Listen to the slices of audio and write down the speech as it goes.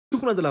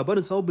kuna da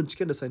labarin sabon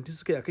binciken da scientists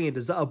suka yi akan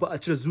yadda za a ba a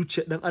cire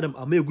zuciyar dan adam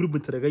a maye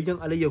gurbinta da ganyen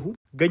alayyahu?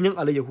 Ganyen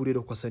alayyahu ne da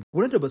kuka sani.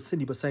 Wanda ba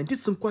sani ba,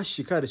 scientists sun kwashe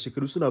shekara da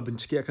shekaru suna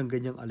bincike akan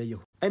ganyen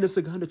alayyahu. Aina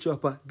suka gano cewa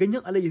fa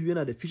ganyen alayyahu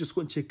yana da features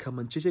ko in ce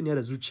kamanceceniya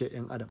da zuciyar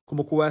yan adam.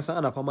 Kuma kowa ya san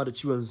ana fama da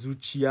ciwon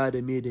zuciya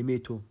da me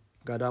to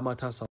ga dama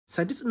ta samu.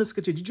 Scientists ɗin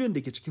suka ce jijiyoyin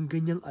da ke cikin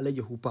ganyen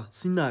alayyahu fa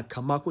suna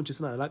kama ko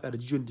suna alaka da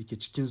jijiyoyin da ke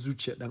cikin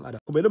zuciyar dan adam.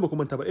 Kuma idan ba ku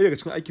manta ba, ɗaya daga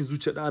cikin aikin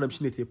zuciyar dan adam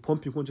shine ta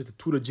pumping ko ta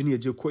tura jini ya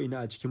je ko ina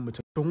a cikin mutum.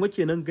 To kuma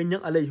kenan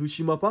ganyen alayyahu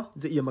shi ma fa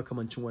zai iya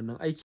makamancin wannan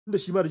aiki. Tunda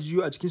shi ma da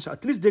jijiyoyi a cikin shi,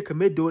 at least dai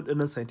kamar yadda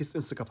waɗannan scientists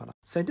ɗin suka fara.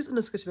 Scientists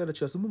ɗin suka shirya da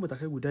cewa sun bi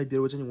matakai guda 5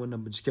 wajen yin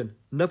wannan binciken.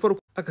 Na farko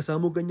aka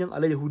samu ganyen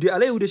alayyahu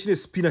dai shine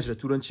spinach da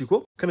turanci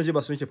ko kana je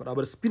ba su nake faɗa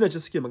ba, spinach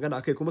suke magana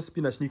akai, kuma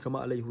spinach ni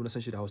kamar alayyahu na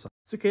san shi da Hausa.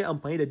 Suka yi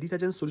amfani da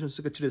detergent solution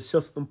suka cire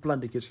cells ɗin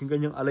plant da ke cikin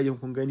ganyen alayyahu,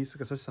 kun gani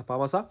suka sassafa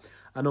masa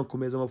anan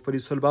kuma ya zama fari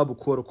sol babu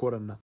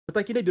koren nan.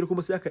 Mataki na biyar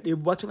kuma sai aka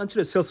ɗebo, bacin an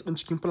cire cells ɗin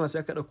cikin plant sai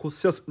aka ɗauko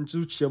cells ɗin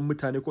zuciyar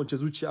mutane ko in ce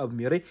zuciya abu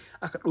mai rai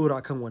aka ɗora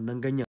akan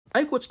wannan ganyen.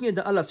 Aiko cikin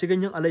yadda Allah sai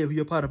ganyen alayyahu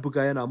ya fara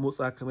buga yana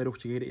motsa kamar da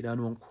kuke gani da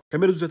idanuwanku.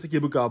 Kamar da zuciya take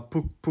buga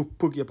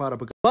puk ya fara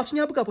buga. Bacin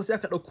ya buga fa sai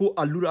aka ɗauko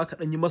allura aka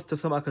ɗan yi masa ta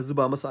sama aka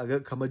zuba masa a ga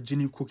kamar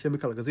jini ko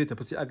chemical ga zai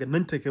tafi, sai aga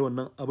nan take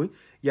wannan abin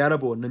ya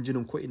raba wannan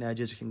jinin ko ina ya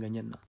je cikin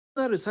ganyen nan.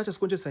 Wannan researchers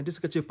ko scientists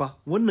suka ce fa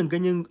wannan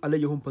ganyen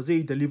alayyahun fa zai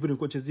yi delivery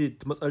ko zai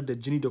matsar da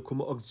jini da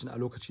kuma oxygen a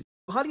lokaci.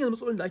 Har yanzu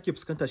matsalolin da ake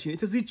fuskanta shine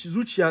ita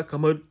zuciya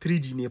kamar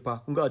 3D ne fa,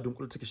 kun ga a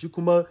dunkule take, shi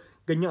kuma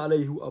ganyen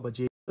alayyahu a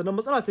baje. Sannan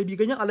matsala ta biyu,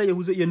 ganyen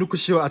alayyahu zai iya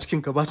nukushewa a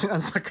cikin ka bacin an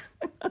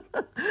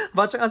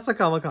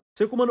saka maka.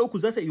 Sai kuma na uku,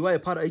 za ta iya ya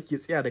fara aiki ya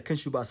tsaya da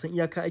kanshi, ba a san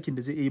iyaka aikin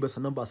da zai yi ba,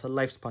 sannan ba a san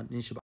lifespan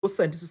din shi ba. Wasu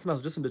scientists suna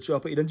suggesting da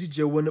cewa fa idan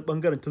jijiyar wani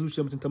bangaren ta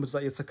zuciyar mutum ta mutu za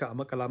a iya saka a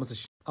makala masa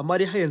shi, amma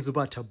dai har yanzu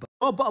ba tabba.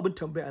 Amma ba abin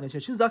tambaya a nan,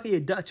 shin zaka iya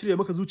yadda a cire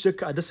maka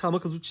zuciyarka a dasa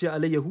maka zuciya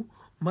alayyahu?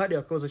 Ma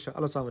da kawai shan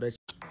Allah samu dace.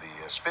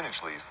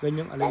 Spinach leaf,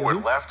 what we're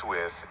left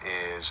with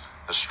is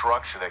the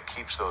structure that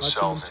keeps those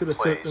cells in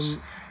place,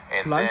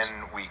 and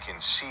then we can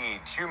seed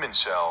human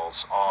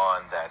cells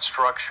on that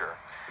structure.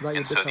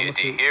 And so the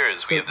idea here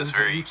is we have this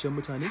very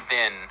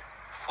thin,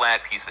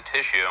 flat piece of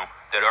tissue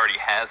that already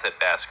has that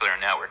vascular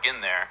network in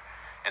there,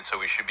 and so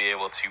we should be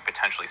able to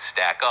potentially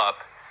stack up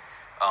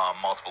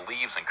multiple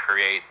leaves and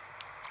create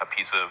a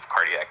piece of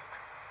cardiac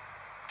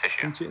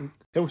tissue.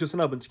 Yan wuce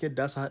suna binciken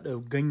da su haɗa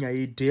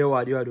ganyaye da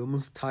yawa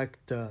domin su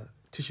da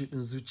tissue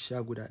ɗin zuciya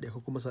guda ɗaya,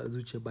 ko kuma su haɗa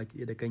zuciya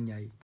baki ɗaya da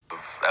ganyaye.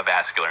 A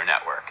vascular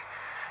network,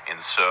 and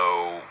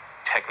so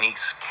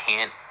techniques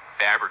can't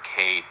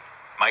fabricate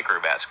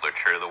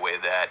microvasculature the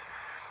way that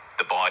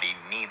the body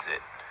needs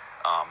it.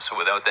 So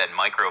without that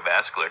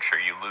microvasculature,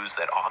 you lose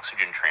that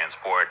oxygen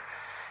transport,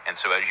 and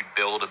so as you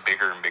build a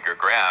bigger and bigger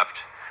graft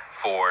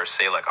for,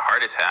 say, like a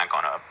heart attack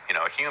on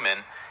a human,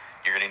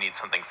 you're going to need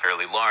something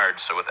fairly large.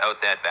 So without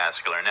that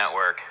vascular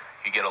network,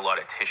 you get a lot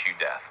of tissue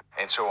death.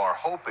 And so our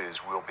hope is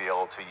we'll be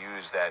able to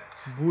use that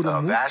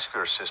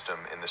vascular system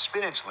in the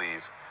spinach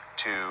leaf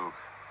to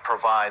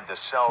provide the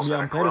cells that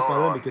are grown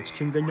on the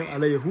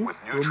leaf with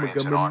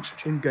nutrients and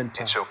oxygen.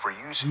 And so for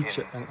use in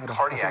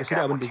cardiac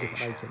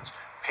applications,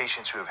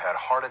 patients who have had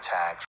heart attacks